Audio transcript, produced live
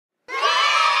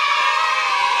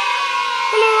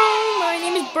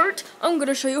Bert, I'm going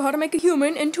to show you how to make a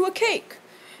human into a cake.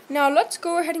 Now let's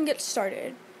go ahead and get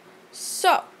started.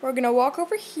 So, we're going to walk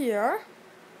over here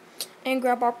and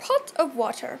grab our pot of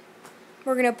water.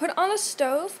 We're going to put it on the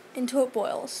stove until it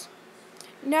boils.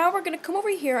 Now we're going to come over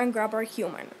here and grab our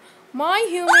human. My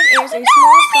human is a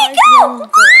small-sized young girl.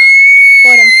 Go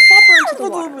ahead and plop her into the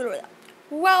water.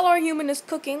 While our human is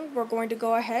cooking, we're going to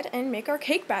go ahead and make our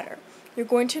cake batter. You're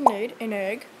going to need an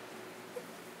egg,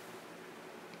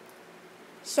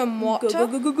 some water,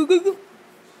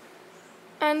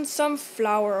 and some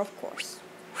flour, of course.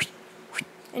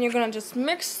 And you're going to just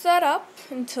mix that up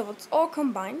until it's all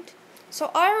combined.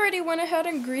 So I already went ahead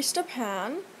and greased a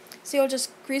pan. So you'll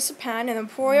just grease a pan and then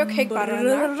pour your cake batter in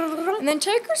there. And then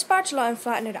take your spatula and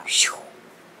flatten it out.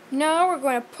 Now we're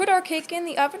going to put our cake in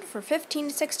the oven for 15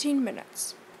 to 16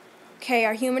 minutes. Okay,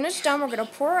 our human is done. We're going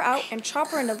to pour her out and chop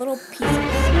her into little pieces.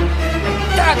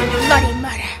 That's bloody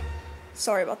murder.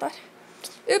 Sorry about that.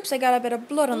 Oops, I got a bit of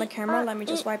blood on the camera. Let me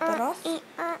just wipe that off. There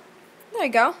you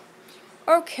go.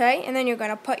 Okay, and then you're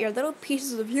going to put your little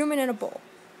pieces of human in a bowl.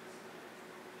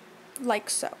 Like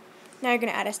so. Now you're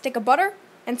going to add a stick of butter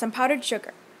and some powdered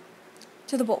sugar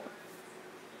to the bowl.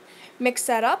 Mix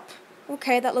that up.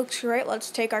 Okay, that looks great.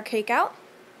 Let's take our cake out.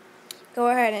 Go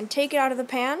ahead and take it out of the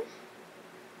pan.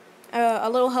 A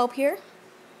little help here.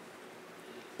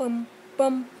 Bum,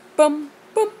 bum, bum,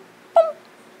 bum, bum.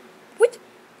 Wait.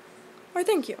 Or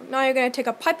thank you. Now you're going to take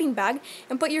a piping bag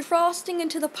and put your frosting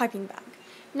into the piping bag.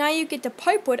 Now you get to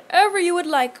pipe whatever you would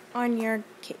like on your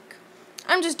cake.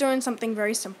 I'm just doing something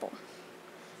very simple.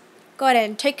 Go ahead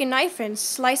and take a knife and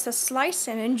slice a slice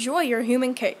and enjoy your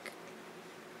human cake.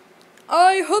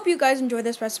 I hope you guys enjoyed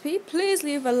this recipe. Please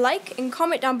leave a like and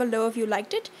comment down below if you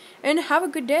liked it. And have a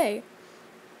good day.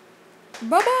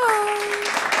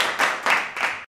 Bye-bye.